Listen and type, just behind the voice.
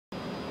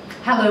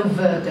Hello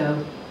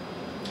Virgo,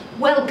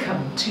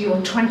 welcome to your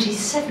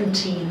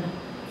 2017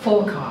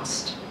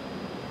 forecast.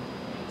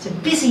 It's a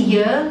busy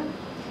year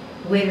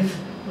with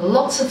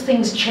lots of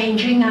things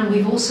changing, and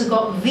we've also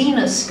got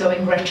Venus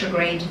going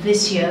retrograde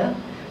this year.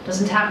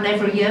 Doesn't happen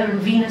every year,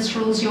 and Venus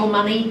rules your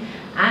money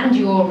and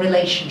your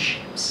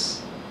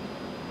relationships.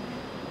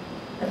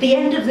 At the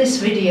end of this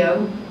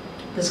video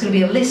there's going to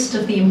be a list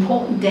of the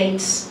important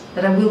dates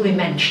that I will be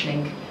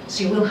mentioning,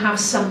 so you will have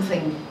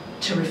something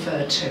to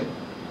refer to.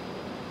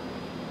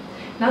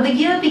 Now the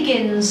year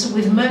begins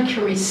with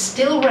Mercury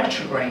still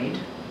retrograde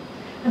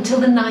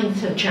until the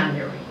 9th of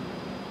January.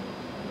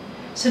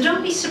 So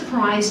don't be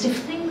surprised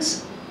if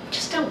things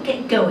just don't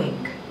get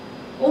going,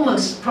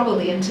 almost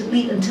probably until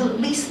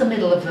at least the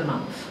middle of the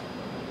month.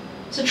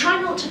 So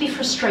try not to be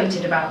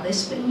frustrated about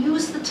this, but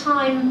use the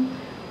time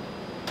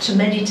to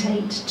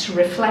meditate, to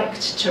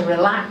reflect, to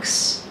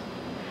relax.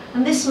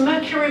 And this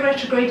Mercury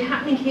retrograde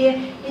happening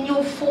here in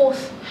your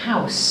 4th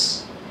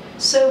house.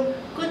 So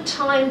good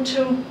time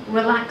to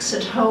relax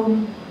at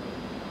home,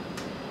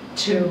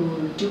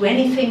 to do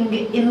anything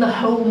in the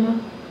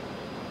home.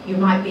 You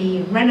might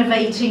be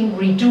renovating,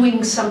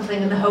 redoing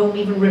something in the home,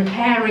 even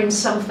repairing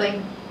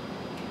something.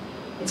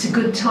 It's a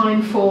good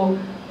time for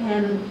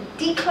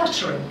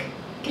decluttering,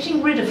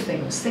 getting rid of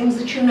things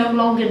that you no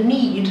longer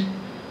need.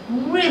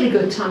 Really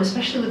good time,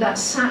 especially with that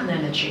Saturn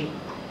energy,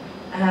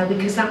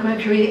 because that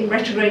Mercury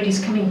retrograde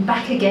is coming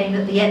back again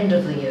at the end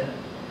of the year.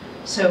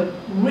 So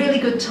really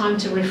good time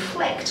to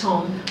reflect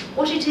on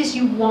what it is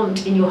you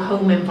want in your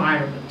home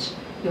environment,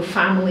 your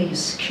family, your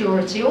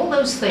security, all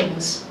those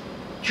things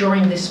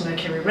during this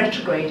Mercury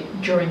retrograde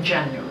during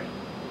January.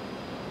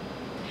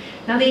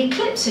 Now the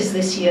eclipses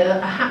this year are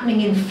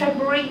happening in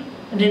February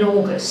and in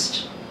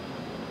August.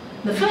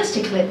 The first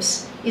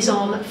eclipse is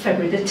on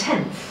February the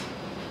 10th.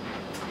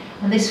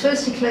 And this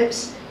first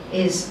eclipse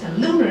is a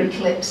lunar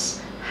eclipse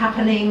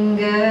happening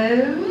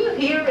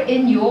here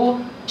in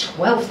your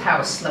 12th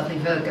house, lovely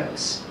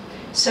Virgos.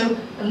 So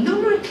a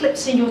lunar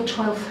eclipse in your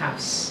 12th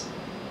house,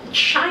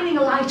 shining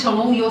a light on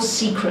all your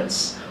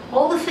secrets,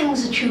 all the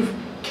things that you've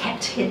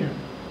kept hidden.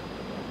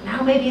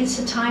 Now maybe it's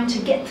a time to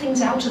get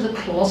things out of the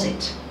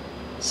closet.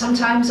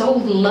 Sometimes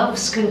old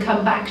loves can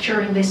come back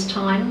during this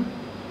time.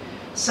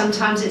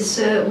 Sometimes it's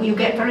you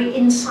get very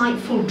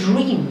insightful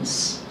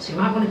dreams, so you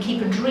might want to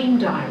keep a dream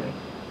diary.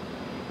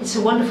 It's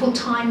a wonderful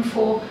time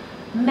for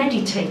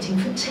meditating,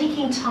 for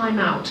taking time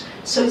out.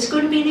 So it's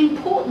going to be an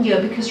important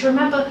year, because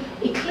remember,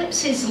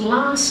 eclipses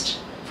last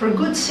for a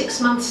good 6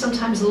 months,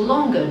 sometimes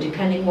longer,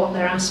 depending what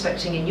they're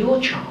aspecting in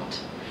your chart.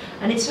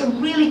 And it's a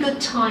really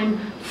good time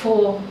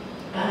for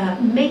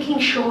making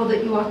sure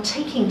that you are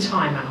taking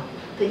time out,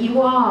 that you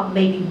are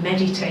maybe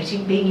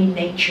meditating, being in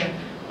nature,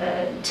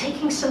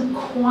 taking some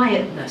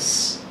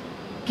quietness,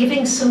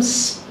 giving some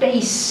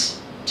space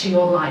to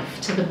your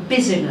life, to the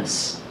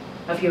busyness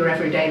of your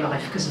everyday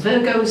life, because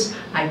Virgos,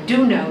 I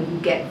do know you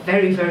get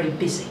very, very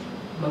busy,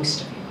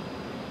 most of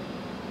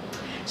you.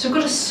 So we've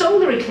got a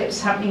solar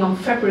eclipse happening on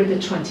February the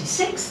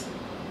 26th,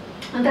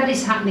 and that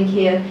is happening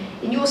here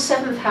in your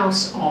 7th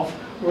house of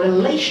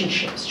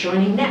relationships,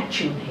 joining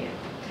Neptune here.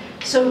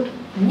 So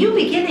new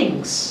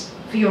beginnings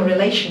for your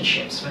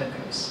relationships,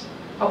 Virgos.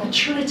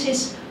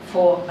 Opportunities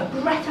for a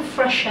breath of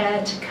fresh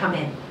air to come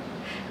in.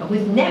 And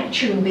with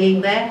Neptune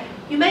being there,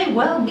 you may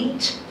well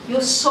meet your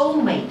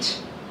soulmate,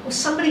 or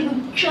somebody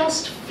who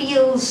just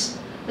feels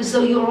as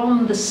though you're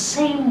on the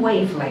same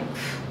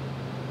wavelength.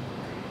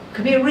 It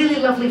could be a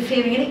really lovely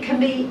feeling, and it can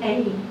be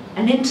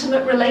an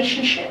intimate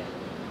relationship,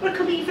 or it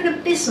could be even a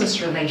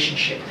business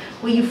relationship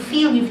where you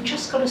feel you've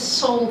just got a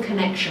soul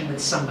connection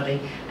with somebody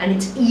and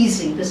it's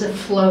easy, there's a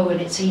flow and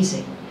it's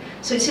easy.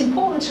 So it's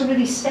important to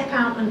really step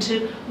out and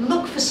to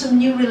look for some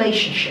new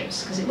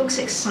relationships, because it looks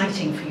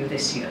exciting for you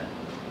this year.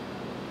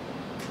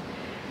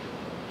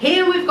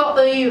 Here we've got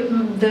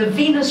the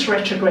Venus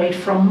retrograde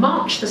from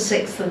March the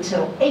 6th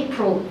until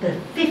April the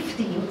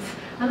 15th,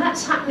 and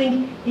that's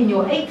happening in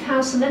your 8th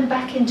house and then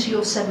back into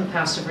your 7th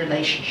house of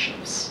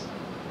relationships.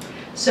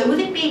 So with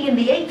it being in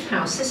the 8th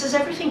house, this has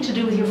everything to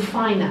do with your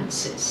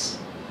finances.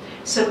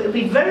 So it'll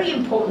be very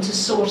important to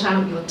sort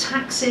out your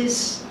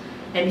taxes,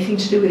 anything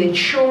to do with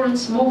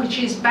insurance,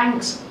 mortgages,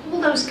 banks,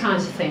 all those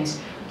kinds of things.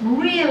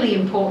 Really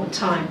important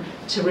time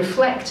to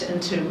reflect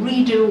and to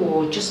redo,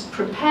 or just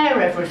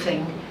prepare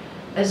everything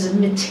as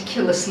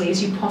meticulously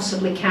as you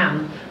possibly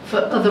can for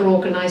other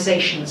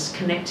organisations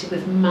connected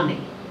with money.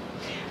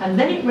 And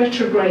then it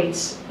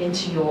retrogrades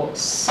into your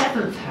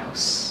 7th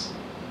house.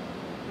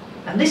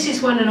 And this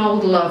is when an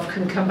old love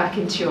can come back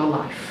into your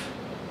life.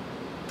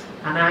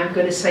 And I'm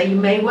going to say you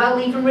may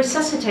well even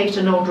resuscitate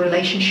an old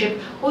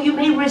relationship, or you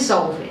may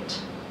resolve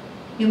it.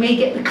 You may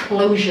get the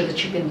closure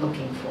that you've been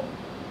looking for.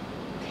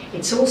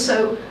 It's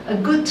also a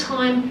good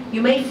time,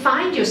 you may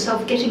find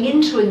yourself getting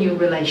into a new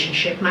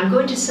relationship, and I'm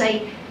going to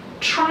say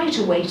try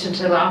to wait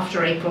until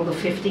after April the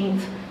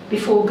 15th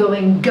before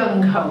going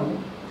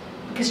gung-ho,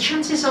 because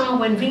chances are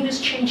when Venus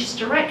changes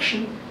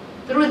direction,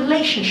 the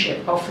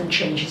relationship often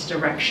changes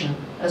direction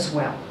as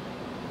well.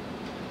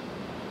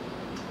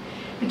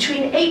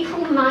 Between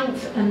April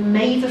 9th and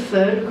May the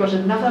 3rd, we've got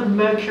another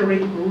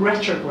Mercury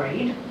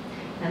retrograde,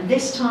 and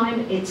this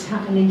time it's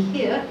happening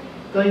here,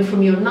 going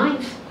from your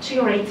 9th to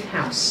your 8th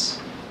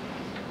house.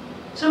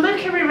 So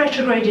Mercury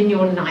retrograde in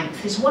your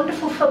 9th is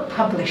wonderful for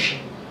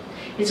publishing,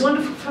 it's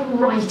wonderful for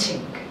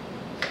writing,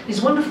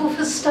 it's wonderful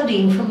for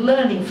studying, for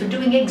learning, for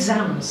doing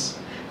exams,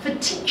 for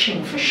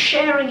teaching, for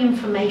sharing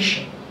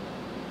information.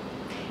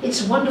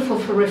 It's wonderful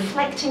for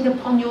reflecting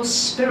upon your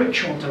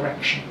spiritual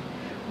direction.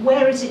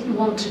 Where is it you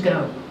want to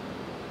go?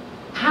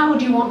 How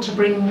do you want to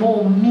bring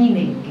more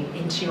meaning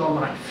into your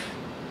life?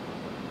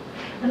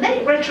 And then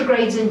it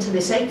retrogrades into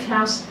this 8th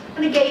house,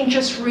 and again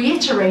just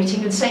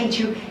reiterating and saying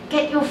to you,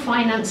 get your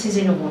finances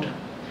in order.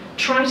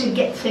 Try to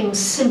get things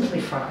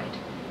simplified.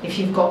 If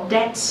you've got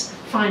debts,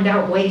 find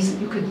out ways that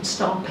you could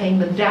start paying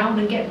them down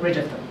and get rid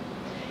of them.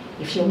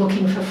 If you're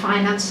looking for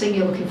financing,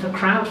 you're looking for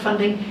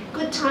crowdfunding,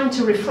 good time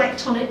to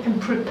reflect on it and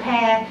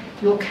prepare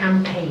your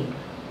campaign.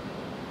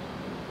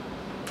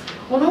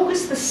 On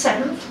August the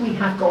 7th, we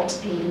have got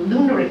a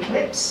lunar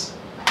eclipse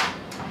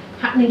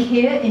happening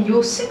here in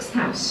your 6th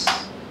house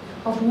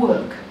of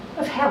work,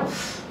 of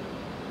health.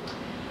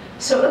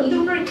 So a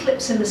lunar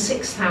eclipse in the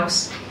 6th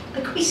house,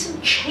 there could be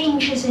some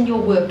changes in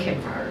your work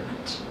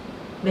environment.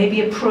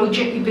 Maybe a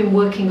project you've been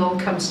working on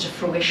comes to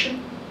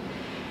fruition.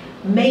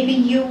 Maybe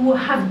you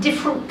have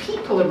different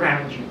people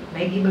around you.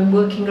 Maybe you've been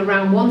working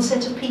around one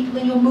set of people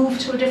and you'll move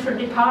to a different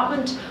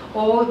department,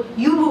 or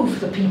you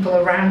move the people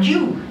around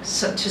you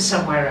to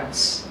somewhere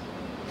else.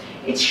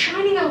 It's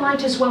shining a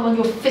light as well on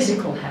your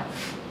physical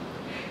health.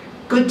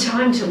 Good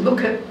time to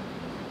look at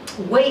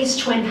ways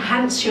to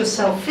enhance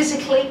yourself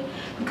physically,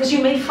 because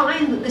you may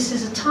find that this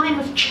is a time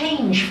of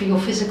change for your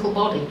physical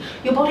body.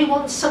 Your body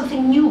wants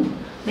something new.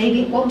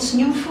 Maybe it wants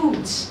new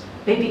foods.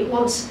 Maybe it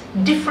wants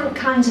different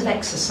kinds of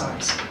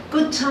exercise.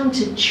 Good time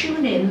to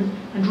tune in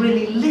and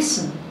really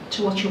listen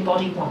to what your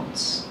body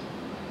wants.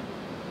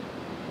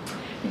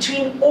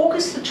 Between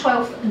August the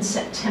 12th and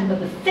September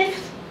the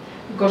 5th,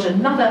 we've got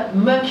another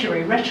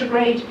Mercury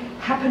retrograde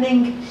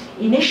happening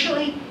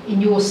initially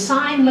in your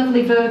sign,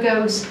 lovely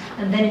Virgos,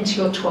 and then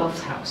into your 12th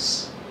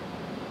house.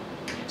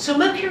 So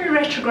Mercury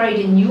retrograde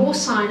in your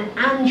sign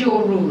and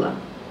your ruler.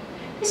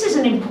 This is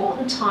an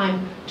important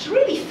time to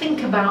really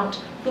think about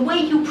the way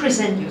you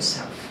present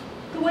yourself,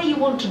 the way you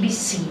want to be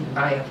seen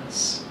by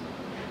others.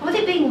 And with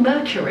it being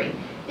Mercury,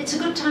 it's a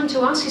good time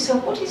to ask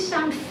yourself, what is it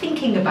I'm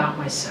thinking about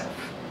myself?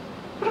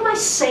 What am I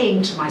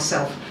saying to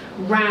myself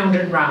round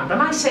and round?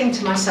 Am I saying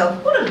to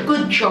myself, what a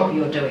good job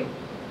you're doing?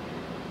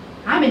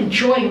 I'm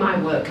enjoying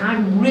my work.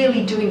 I'm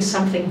really doing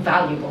something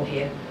valuable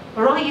here.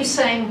 Or are you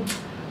saying,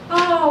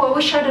 oh, I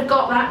wish I'd have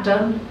got that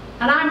done,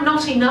 and I'm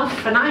not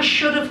enough, and I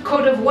should have,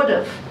 could have, would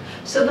have.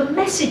 So the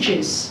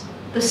messages,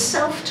 the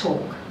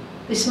self-talk,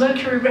 this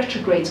Mercury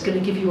retrograde is going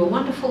to give you a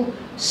wonderful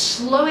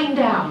slowing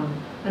down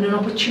and an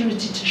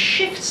opportunity to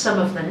shift some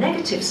of the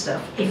negative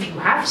stuff, if you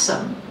have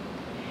some,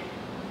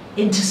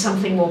 into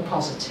something more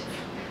positive.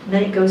 And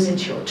then it goes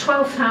into your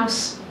 12th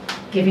house,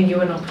 giving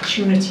you an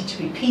opportunity to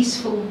be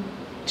peaceful,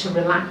 to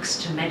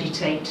relax, to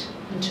meditate,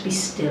 and to be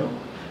still,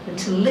 and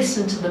to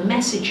listen to the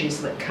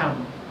messages that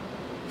come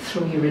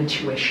through your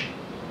intuition.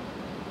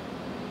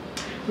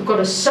 We've got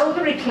a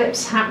solar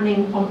eclipse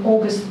happening on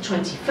August the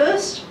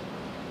 21st,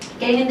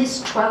 again in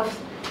this 12th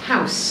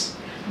house.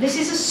 This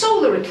is a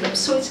solar eclipse,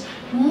 so it's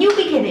new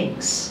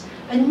beginnings,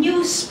 a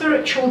new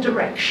spiritual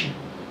direction.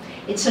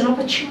 It's an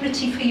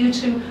opportunity for you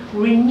to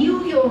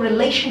renew your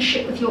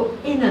relationship with your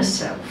inner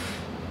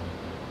self,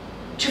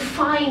 to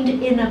find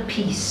inner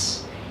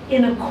peace,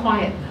 inner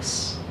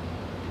quietness.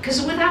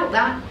 Because without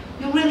that,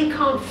 you really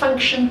can't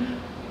function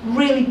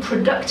really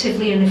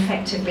productively and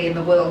effectively in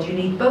the world. You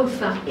need both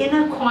that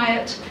inner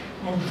quiet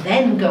and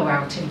then go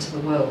out into the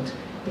world,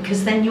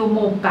 because then you're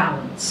more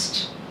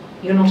balanced.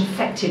 You're not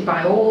affected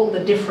by all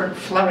the different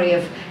flurry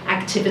of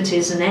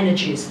activities and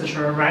energies that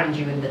are around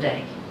you in the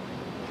day.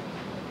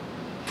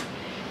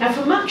 Now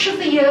for much of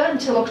the year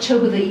until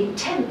October the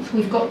 10th,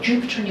 we've got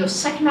Jupiter in your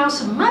 2nd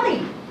house of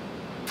money.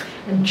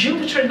 And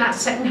Jupiter in that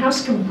 2nd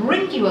house can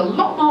bring you a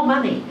lot more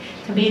money,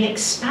 can be an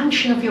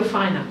expansion of your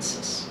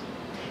finances.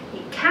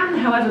 It can,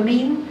 however,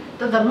 mean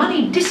that the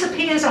money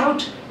disappears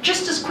out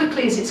just as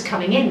quickly as it's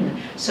coming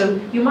in. So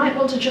you might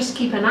want to just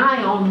keep an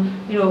eye on,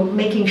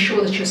 making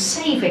sure that you're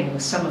saving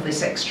some of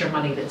this extra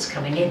money that's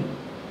coming in.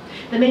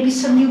 There may be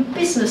some new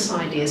business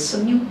ideas,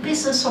 some new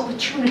business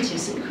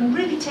opportunities that you can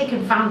really take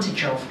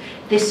advantage of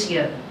this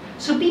year.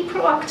 So be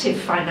proactive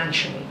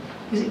financially,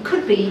 because it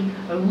could be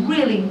a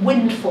really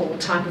windfall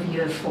type of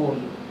year for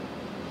you.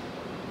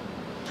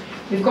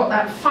 We've got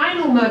that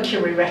final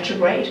Mercury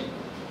retrograde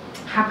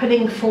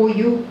happening for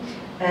you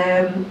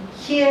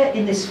here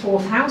in this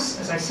 4th house.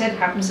 As I said,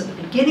 happens at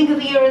the beginning of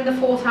the year in the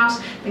 4th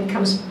house, then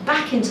comes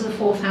back into the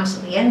 4th house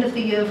at the end of the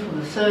year from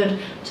the 3rd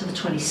to the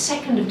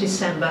 22nd of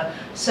December.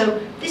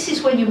 So this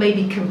is when you may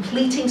be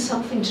completing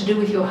something to do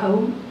with your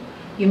home.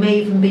 You may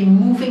even be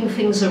moving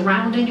things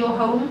around in your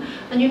home,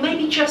 and you may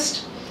be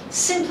just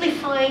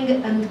simplifying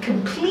and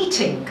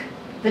completing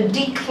the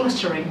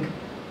decluttering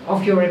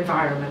of your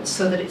environment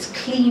so that it's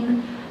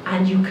clean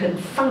and you can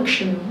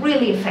function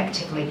really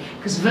effectively,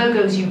 because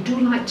Virgos, you do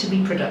like to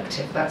be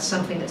productive. That's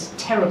something that's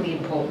terribly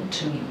important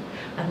to you.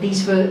 And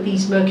these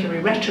Mercury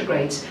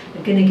retrogrades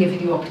are going to give you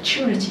the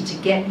opportunity to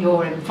get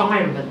your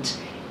environment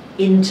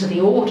into the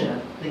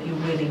order that you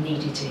really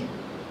need it in.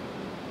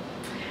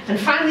 And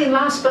finally,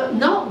 last but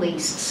not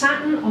least,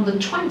 Saturn on the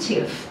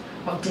 20th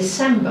of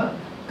December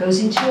goes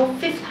into your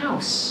 5th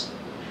house.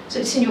 So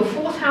it's in your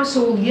 4th house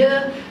all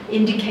year,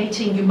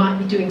 indicating you might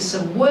be doing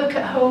some work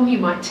at home, you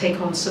might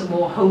take on some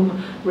more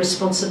home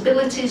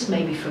responsibilities,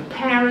 maybe for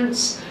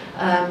parents,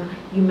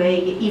 you may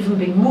even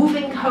be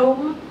moving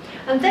home.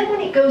 And then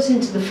when it goes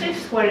into the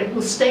 5th, where it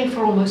will stay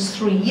for almost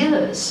 3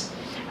 years,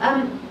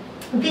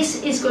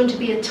 this is going to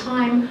be a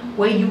time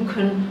where you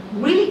can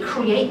really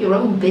create your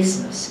own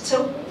business. It's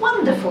a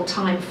wonderful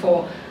time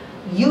for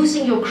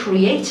using your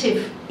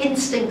creative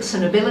instincts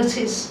and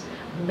abilities,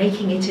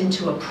 making it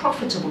into a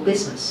profitable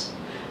business.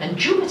 And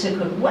Jupiter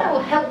could well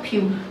help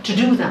you to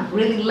do that,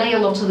 really lay a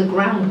lot of the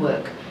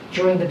groundwork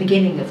during the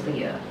beginning of the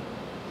year.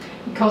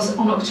 Because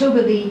on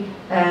October the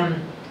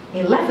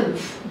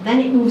 11th, then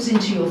it moves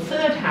into your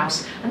 3rd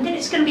house, and then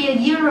it's going to be a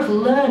year of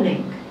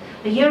learning,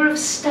 a year of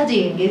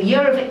studying, a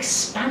year of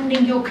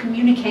expanding your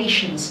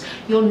communications,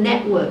 your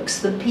networks,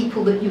 the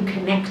people that you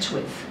connect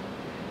with.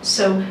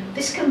 So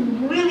this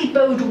can really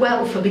bode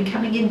well for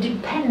becoming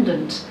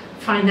independent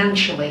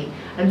financially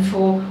and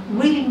for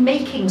really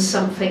making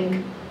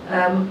something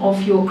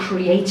of your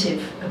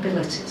creative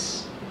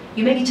abilities.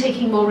 You may be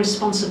taking more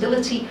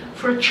responsibility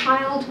for a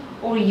child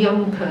or a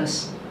young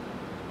person.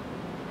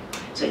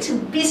 So it's a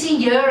busy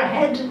year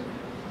ahead,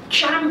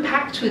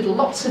 jam-packed with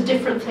lots of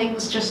different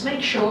things. Just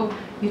make sure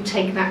you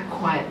take that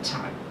quiet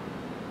time.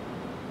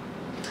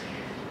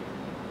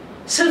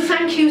 So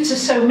thank you to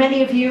so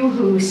many of you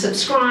who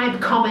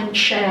subscribe, comment,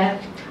 share.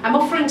 I'm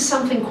offering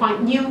something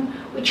quite new,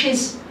 which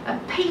is a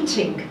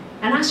painting,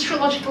 an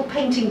astrological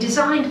painting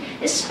designed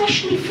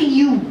especially for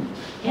you.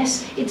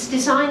 Yes, it's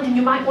designed, and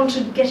you might want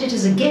to get it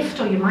as a gift,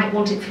 or you might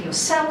want it for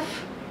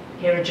yourself.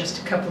 Here are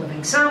just a couple of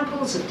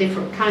examples of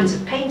different kinds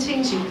of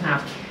paintings. You can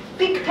have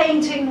big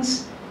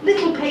paintings,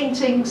 little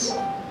paintings,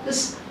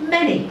 there's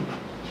many.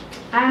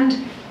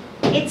 And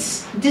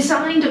it's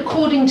designed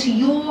according to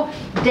your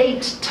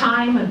date,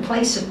 time and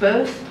place of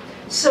birth.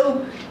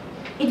 So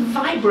it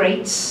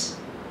vibrates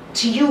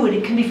to you, and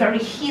it can be very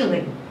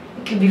healing.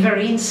 It can be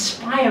very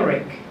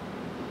inspiring.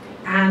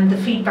 And the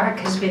feedback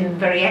has been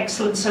very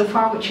excellent so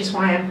far, which is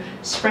why I'm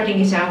spreading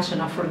it out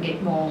and offering it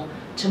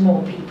to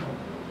more people.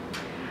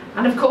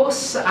 And of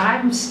course,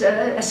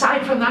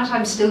 aside from that,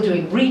 I'm still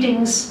doing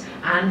readings,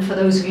 and for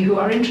those of you who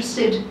are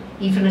interested,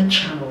 even a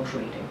channeled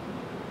reading.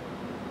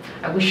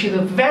 I wish you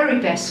the very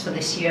best for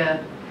this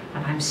year,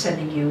 and I'm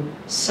sending you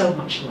so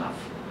much love.